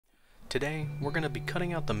Today, we're going to be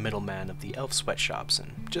cutting out the middleman of the elf sweatshops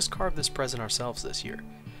and just carve this present ourselves this year.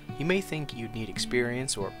 You may think you'd need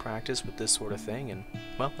experience or practice with this sort of thing, and,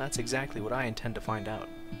 well, that's exactly what I intend to find out.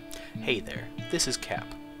 Hey there, this is Cap.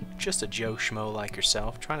 Just a Joe Schmo like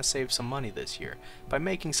yourself trying to save some money this year by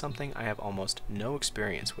making something I have almost no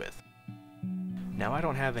experience with. Now, I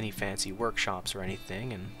don't have any fancy workshops or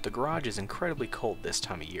anything, and the garage is incredibly cold this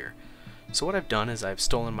time of year. So what I've done is I've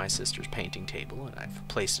stolen my sister's painting table and I've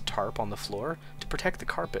placed a tarp on the floor to protect the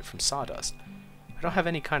carpet from sawdust. I don't have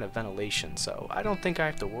any kind of ventilation, so I don't think I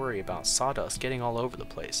have to worry about sawdust getting all over the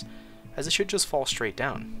place, as it should just fall straight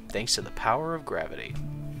down, thanks to the power of gravity.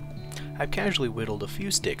 I've casually whittled a few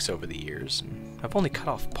sticks over the years, and I've only cut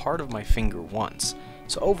off part of my finger once,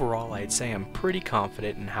 so overall I'd say I'm pretty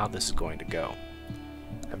confident in how this is going to go.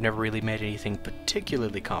 I've never really made anything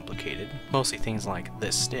particularly complicated, mostly things like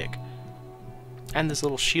this stick. And this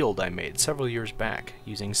little shield I made several years back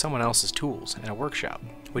using someone else's tools in a workshop.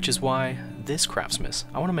 Which is why, this CraftsMas,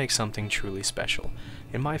 I want to make something truly special.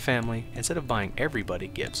 In my family, instead of buying everybody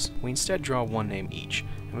gifts, we instead draw one name each,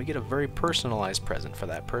 and we get a very personalized present for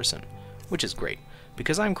that person. Which is great,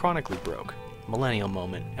 because I'm chronically broke. Millennial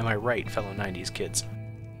moment, am I right, fellow 90s kids?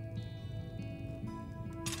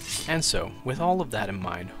 And so, with all of that in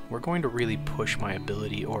mind, we're going to really push my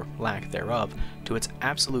ability, or lack thereof, to its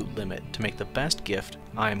absolute limit to make the best gift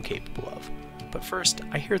I am capable of. But first,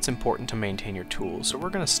 I hear it's important to maintain your tools, so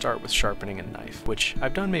we're going to start with sharpening a knife, which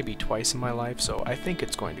I've done maybe twice in my life, so I think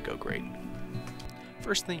it's going to go great.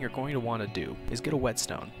 First thing you're going to want to do is get a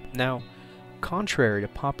whetstone. Now, contrary to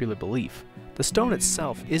popular belief, the stone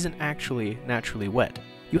itself isn't actually naturally wet.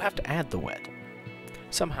 You have to add the wet.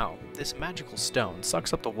 Somehow, this magical stone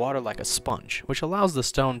sucks up the water like a sponge, which allows the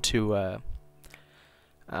stone to,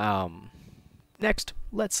 Next,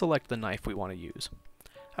 let's select the knife we want to use.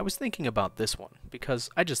 I was thinking about this one, because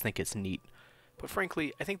I just think it's neat, but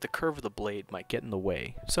frankly, I think the curve of the blade might get in the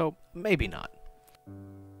way, so maybe not.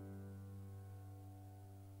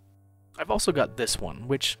 I've also got this one,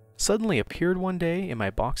 which suddenly appeared one day in my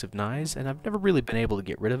box of knives, and I've never really been able to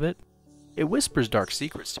get rid of it. It whispers dark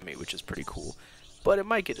secrets to me, which is pretty cool, but it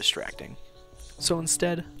might get distracting. So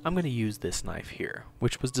instead, I'm going to use this knife here,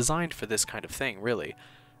 which was designed for this kind of thing, really.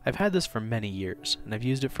 I've had this for many years, and I've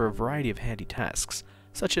used it for a variety of handy tasks,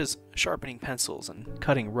 such as sharpening pencils and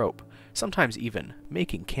cutting rope, sometimes even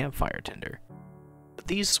making campfire tinder. But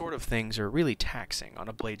these sort of things are really taxing on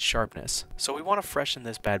a blade's sharpness, so we want to freshen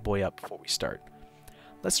this bad boy up before we start.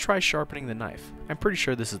 Let's try sharpening the knife. I'm pretty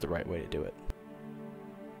sure this is the right way to do it.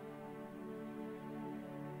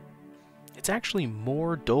 It's actually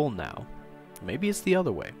more dull now. Maybe it's the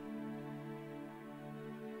other way.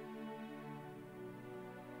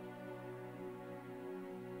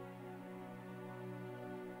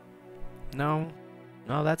 No,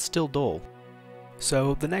 that's still dull.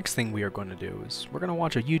 So the next thing we are going to do is we're going to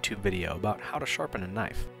watch a YouTube video about how to sharpen a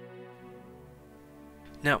knife.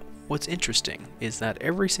 Now, what's interesting is that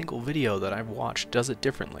every single video that I've watched does it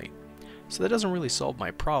differently. So that doesn't really solve my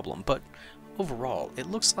problem, but overall, it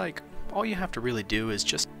looks like all you have to really do is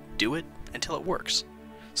just do it until it works.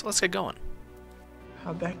 So let's get going.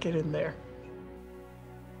 How'd that get in there?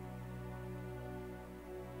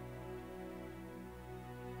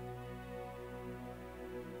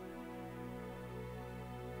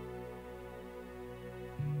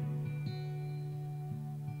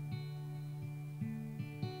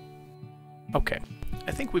 Okay,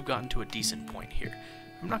 I think we've gotten to a decent point here.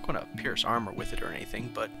 I'm not going to pierce armor with it or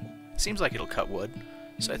anything, but it seems like it'll cut wood,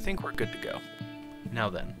 so I think we're good to go. Now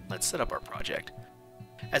then, let's set up our project.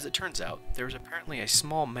 As it turns out, there is apparently a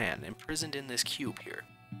small man imprisoned in this cube here.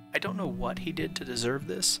 I don't know what he did to deserve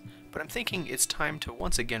this, but I'm thinking it's time to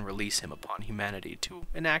once again release him upon humanity to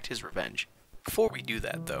enact his revenge. Before we do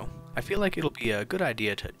that, though, I feel like it'll be a good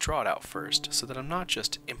idea to draw it out first, so that I'm not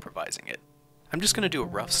just improvising it. I'm just going to do a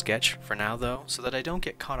rough sketch for now, though, so that I don't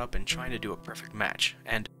get caught up in trying to do a perfect match,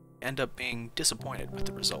 and end up being disappointed with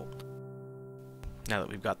the result. Now that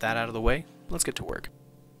we've got that out of the way, let's get to work.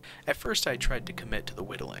 At first I tried to commit to the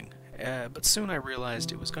whittling, but soon I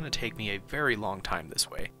realized it was going to take me a very long time this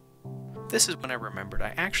way. This is when I remembered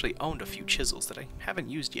I actually owned a few chisels that I haven't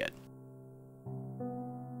used yet.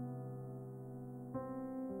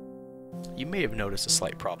 You may have noticed a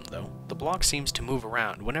slight problem though. The block seems to move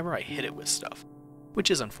around whenever I hit it with stuff,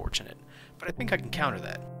 which is unfortunate, but I think I can counter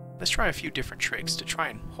that. Let's try a few different tricks to try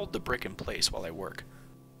and hold the brick in place while I work.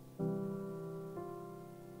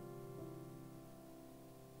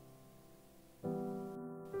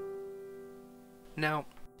 Now,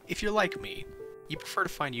 if you're like me, you prefer to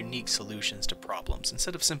find unique solutions to problems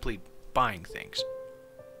instead of simply buying things.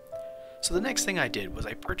 So the next thing I did was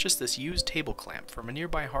I purchased this used table clamp from a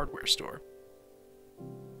nearby hardware store.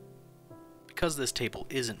 Because this table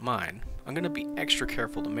isn't mine, I'm going to be extra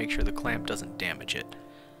careful to make sure the clamp doesn't damage it.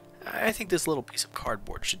 I think this little piece of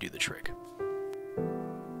cardboard should do the trick.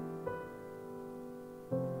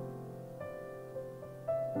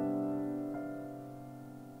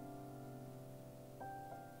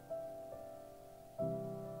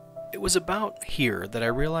 It was about here that I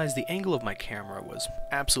realized the angle of my camera was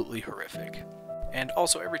absolutely horrific. And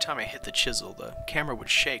also every time I hit the chisel, the camera would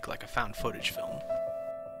shake like a found footage film.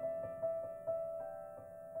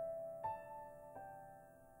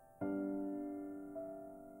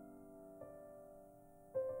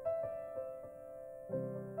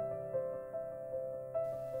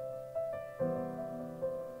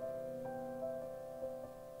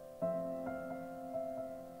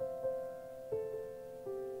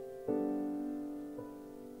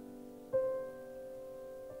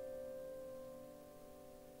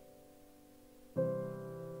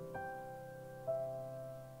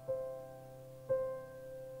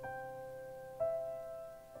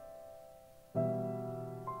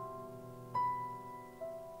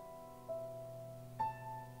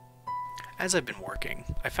 As I've been working,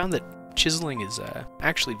 I found that chiseling is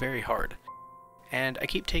actually very hard, and I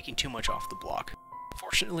keep taking too much off the block.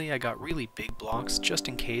 Fortunately, I got really big blocks just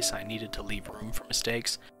in case I needed to leave room for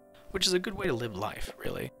mistakes, which is a good way to live life,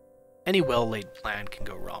 really. Any well-laid plan can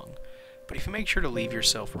go wrong, but if you make sure to leave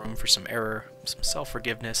yourself room for some error, some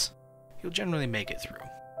self-forgiveness, you'll generally make it through.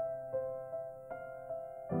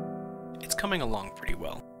 It's coming along pretty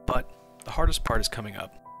well, but the hardest part is coming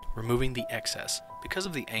up. Removing the excess. Because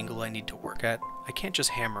of the angle I need to work at, I can't just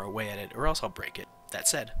hammer away at it or else I'll break it. That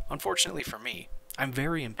said, unfortunately for me, I'm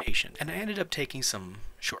very impatient, and I ended up taking some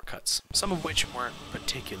shortcuts, some of which weren't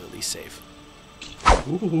particularly safe.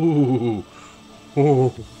 Ooh.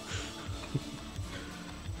 Oh.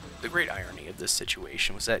 The great irony of this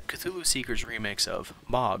situation was that Cthulhu Seeker's remix of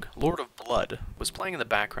Mog, Lord of Blood, was playing in the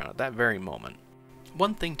background at that very moment.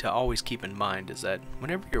 One thing to always keep in mind is that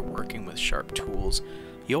whenever you're working with sharp tools,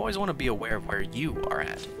 you always want to be aware of where you are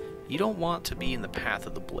at. You don't want to be in the path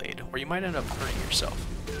of the blade, or you might end up hurting yourself.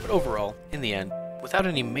 But overall, in the end, without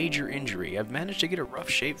any major injury, I've managed to get a rough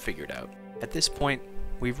shape figured out. At this point,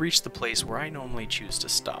 we've reached the place where I normally choose to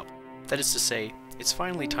stop. That is to say, it's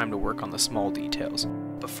finally time to work on the small details.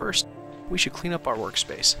 But first, we should clean up our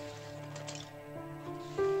workspace.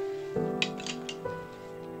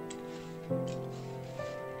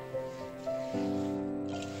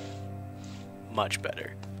 Much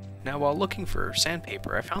better. Now, while looking for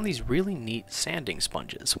sandpaper, I found these really neat sanding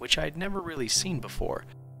sponges, which I'd never really seen before,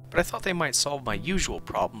 but I thought they might solve my usual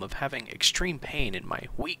problem of having extreme pain in my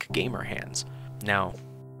weak gamer hands. Now,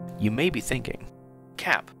 you may be thinking,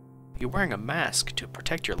 Cap, you're wearing a mask to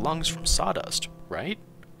protect your lungs from sawdust, right?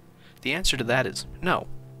 The answer to that is no.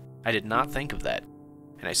 I did not think of that,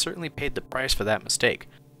 and I certainly paid the price for that mistake.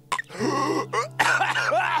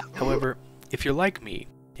 However, if you're like me,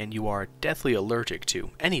 and you are deathly allergic to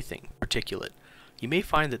anything particulate, you may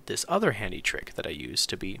find that this other handy trick that I use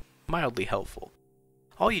to be mildly helpful.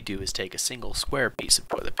 All you do is take a single square piece of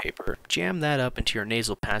toilet paper, jam that up into your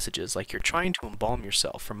nasal passages like you're trying to embalm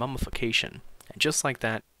yourself for mummification, and just like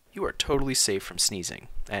that, you are totally safe from sneezing,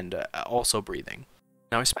 and also breathing.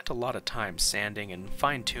 Now, I spent a lot of time sanding and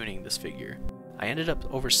fine-tuning this figure. I ended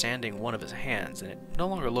up over-sanding one of his hands, and it no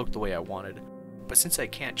longer looked the way I wanted, but since I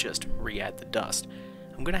can't just re-add the dust,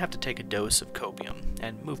 I'm going to have to take a dose of copium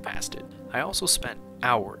and move past it. I also spent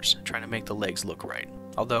hours trying to make the legs look right,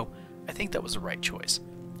 although I think that was the right choice.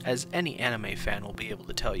 As any anime fan will be able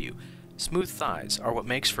to tell you, smooth thighs are what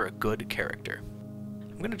makes for a good character.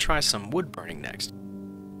 I'm going to try some wood burning next.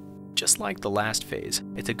 Just like the last phase,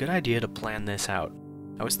 it's a good idea to plan this out.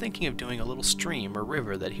 I was thinking of doing a little stream or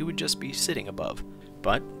river that he would just be sitting above,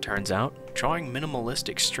 but turns out drawing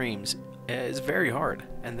minimalistic streams is very hard,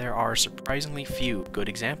 and there are surprisingly few good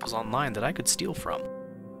examples online that I could steal from.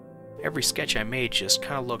 Every sketch I made just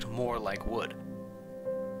kinda looked more like wood.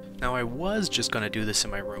 Now, I was just gonna do this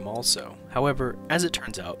in my room also. However, as it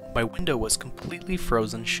turns out, my window was completely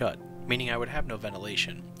frozen shut, meaning I would have no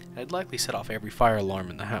ventilation, and I'd likely set off every fire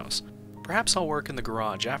alarm in the house. Perhaps I'll work in the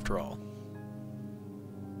garage after all.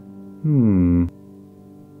 Wrong,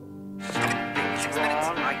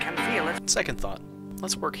 I can feel it. Second thought,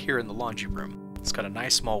 let's work here in the laundry room. It's got a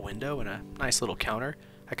nice small window and a nice little counter.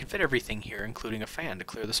 I can fit everything here, including a fan to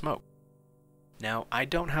clear the smoke. Now, I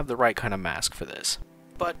don't have the right kind of mask for this,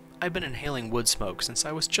 but I've been inhaling wood smoke since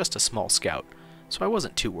I was just a small scout, so I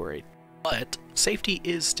wasn't too worried. But safety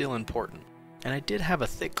is still important, and I did have a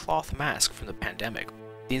thick cloth mask from the pandemic.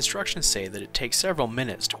 The instructions say that it takes several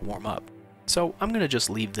minutes to warm up, so I'm gonna just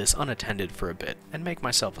leave this unattended for a bit and make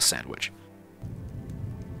myself a sandwich.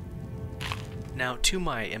 Now, to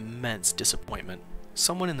my immense disappointment,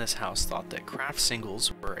 someone in this house thought that Kraft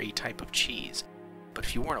singles were a type of cheese, but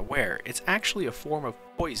if you weren't aware, it's actually a form of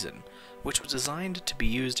poison, which was designed to be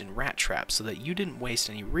used in rat traps so that you didn't waste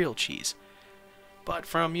any real cheese. But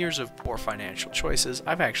from years of poor financial choices,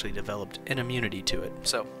 I've actually developed an immunity to it,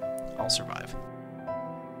 so I'll survive.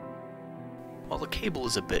 While the cable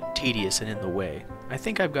is a bit tedious and in the way, I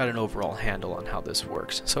think I've got an overall handle on how this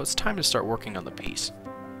works, so it's time to start working on the piece.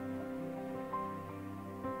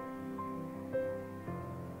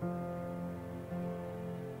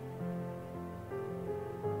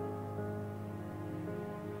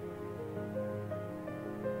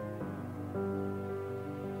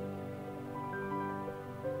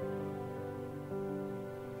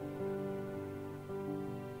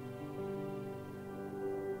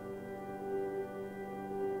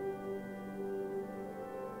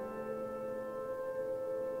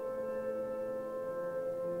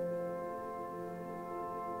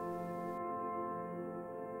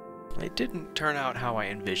 It didn't turn out how I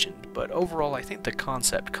envisioned, but overall I think the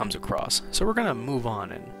concept comes across, so we're gonna move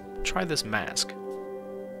on and try this mask.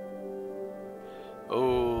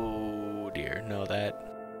 Oh dear, no,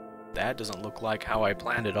 that doesn't look like how I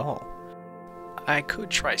planned at all. I could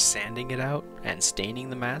try sanding it out and staining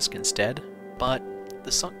the mask instead, but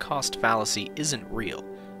the sunk cost fallacy isn't real,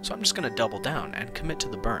 so I'm just gonna double down and commit to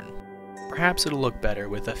the burn. Perhaps it'll look better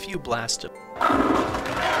with a few blasts of...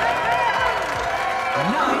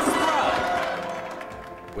 Nice throw!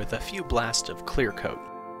 with a few blasts of clear coat.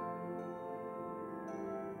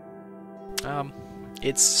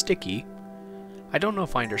 It's sticky. I don't know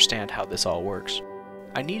if I understand how this all works.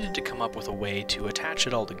 I needed to come up with a way to attach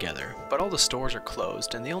it all together, but all the stores are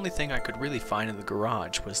closed and the only thing I could really find in the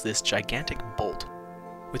garage was this gigantic bolt.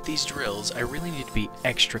 With these drills, I really need to be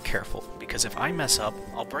extra careful, because if I mess up,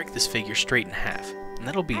 I'll break this figure straight in half, and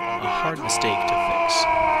that'll be a hard mistake to fix.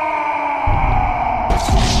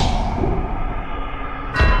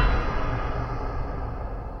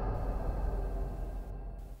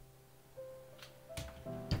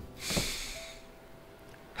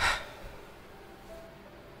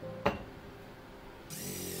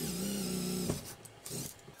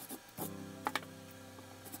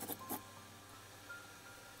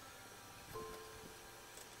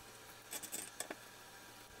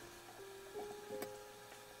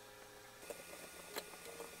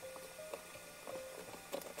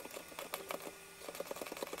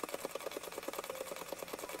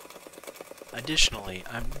 Additionally,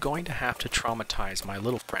 I'm going to have to traumatize my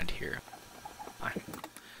little friend here.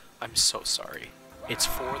 I'm so sorry. It's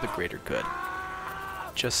for the greater good.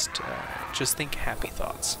 Just think happy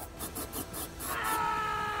thoughts.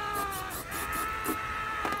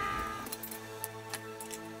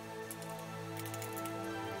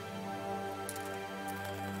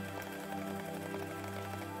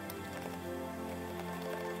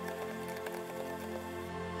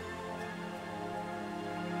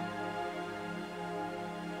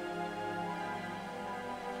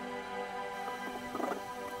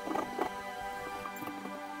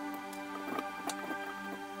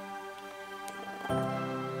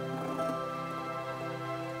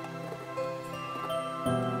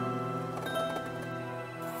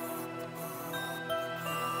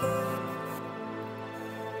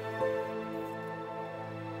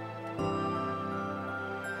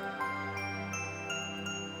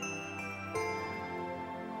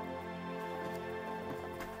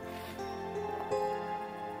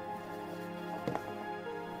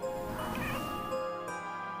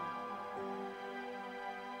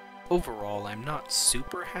 Overall, I'm not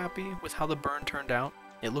super happy with how the burn turned out.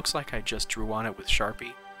 It looks like I just drew on it with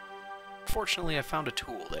Sharpie. Fortunately, I found a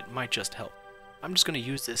tool that might just help. I'm just going to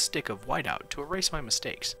use this stick of whiteout to erase my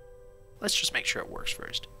mistakes. Let's just make sure it works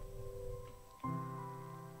first.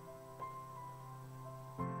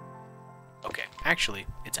 Okay, actually,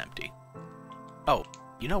 it's empty. Oh,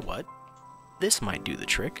 you know what? This might do the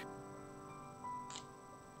trick.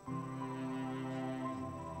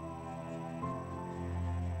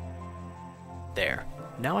 There.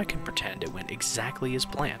 Now I can pretend it went exactly as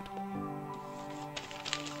planned.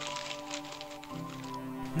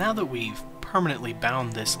 Now that we've permanently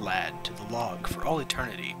bound this lad to the log for all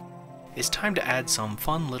eternity, it's time to add some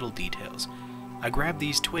fun little details. I grabbed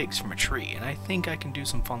these twigs from a tree, and I think I can do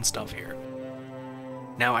some fun stuff here.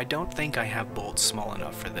 Now, I don't think I have bolts small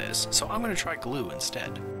enough for this, so I'm going to try glue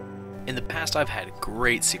instead. In the past, I've had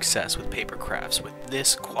great success with paper crafts with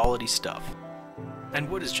this quality stuff. And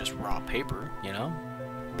wood is just raw paper, you know?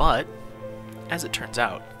 But As it turns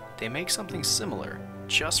out, they make something similar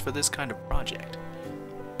just for this kind of project.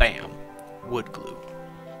 Bam! Wood glue.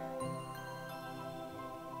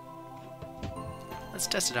 Let's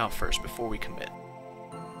test it out first before we commit.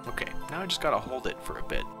 Okay, now I just gotta hold it for a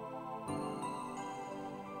bit.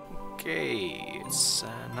 Okay, it's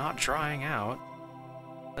not drying out.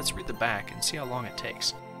 Let's read the back and see how long it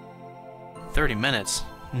takes. 30 minutes?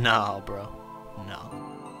 No, bro. No.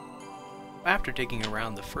 After digging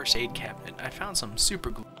around the first aid cabinet, I found some super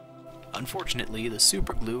glue. Unfortunately, the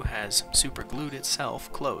super glue has super glued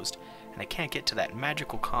itself closed, and I can't get to that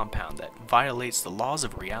magical compound that violates the laws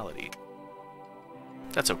of reality.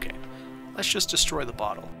 That's okay. Let's just destroy the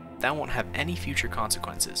bottle. That won't have any future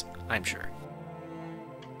consequences, I'm sure.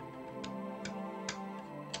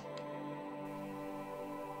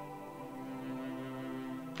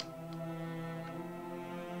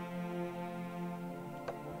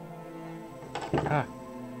 Ah.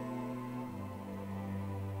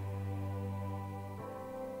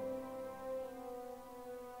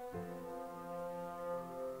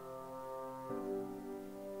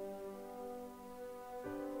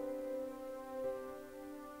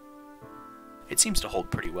 It seems to hold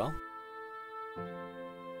pretty well.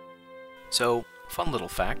 So, fun little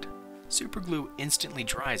fact, superglue instantly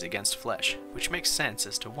dries against flesh, which makes sense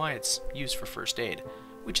as to why it's used for first aid,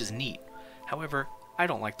 which is neat. However, I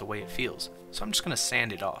don't like the way it feels, so I'm just going to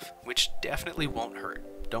sand it off, which definitely won't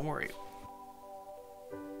hurt, don't worry.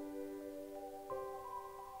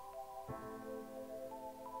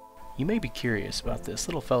 You may be curious about this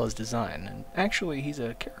little fella's design, and actually he's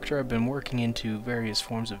a character I've been working into various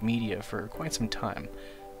forms of media for quite some time.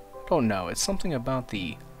 I don't know, it's something about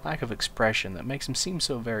the lack of expression that makes him seem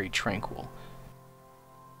so very tranquil.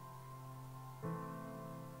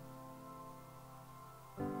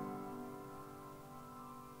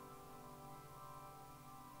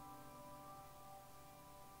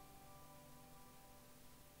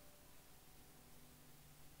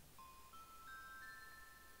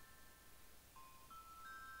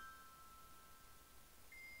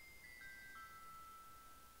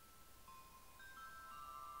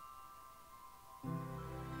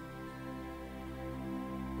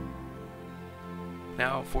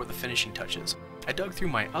 Now for the finishing touches. I dug through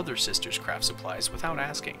my other sister's craft supplies without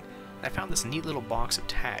asking, and I found this neat little box of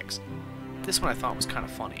tags. This one I thought was kind of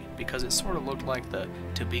funny, because it sort of looked like the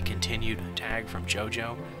 "to be continued" tag from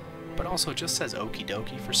JoJo, but also just says okie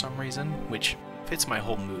dokie for some reason, which fits my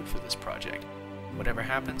whole mood for this project. Whatever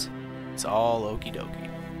happens, it's all okie dokie.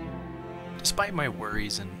 Despite my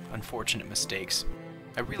worries and unfortunate mistakes,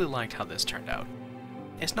 I really liked how this turned out.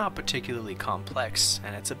 It's not particularly complex,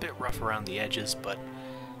 and it's a bit rough around the edges, but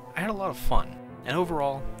I had a lot of fun, and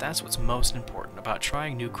overall, that's what's most important about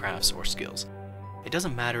trying new crafts or skills. It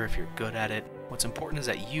doesn't matter if you're good at it, what's important is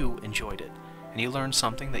that you enjoyed it, and you learned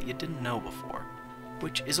something that you didn't know before,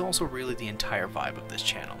 which is also really the entire vibe of this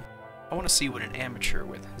channel. I want to see what an amateur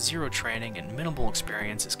with zero training and minimal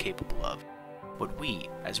experience is capable of, what we,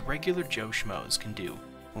 as regular Joe Schmoes, can do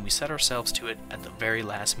when we set ourselves to it at the very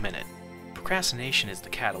last minute. Procrastination is the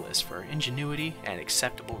catalyst for ingenuity and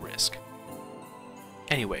acceptable risk.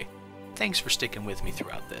 Anyway, thanks for sticking with me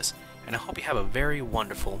throughout this, and I hope you have a very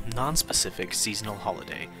wonderful, non-specific seasonal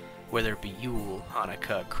holiday, whether it be Yule,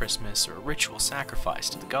 Hanukkah, Christmas, or a ritual sacrifice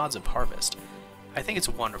to the gods of harvest. I think it's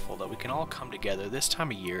wonderful that we can all come together this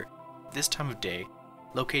time of year, this time of day,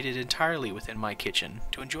 located entirely within my kitchen,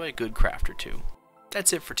 to enjoy a good craft or two.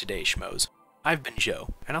 That's it for today, Schmoes. I've been Joe,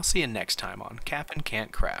 and I'll see you next time on Cap'n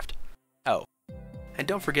Can't Craft. Oh, and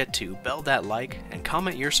don't forget to bell that like and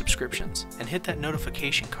comment your subscriptions, and hit that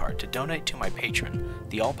notification card to donate to my patron,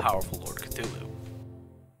 the all-powerful Lord Cthulhu.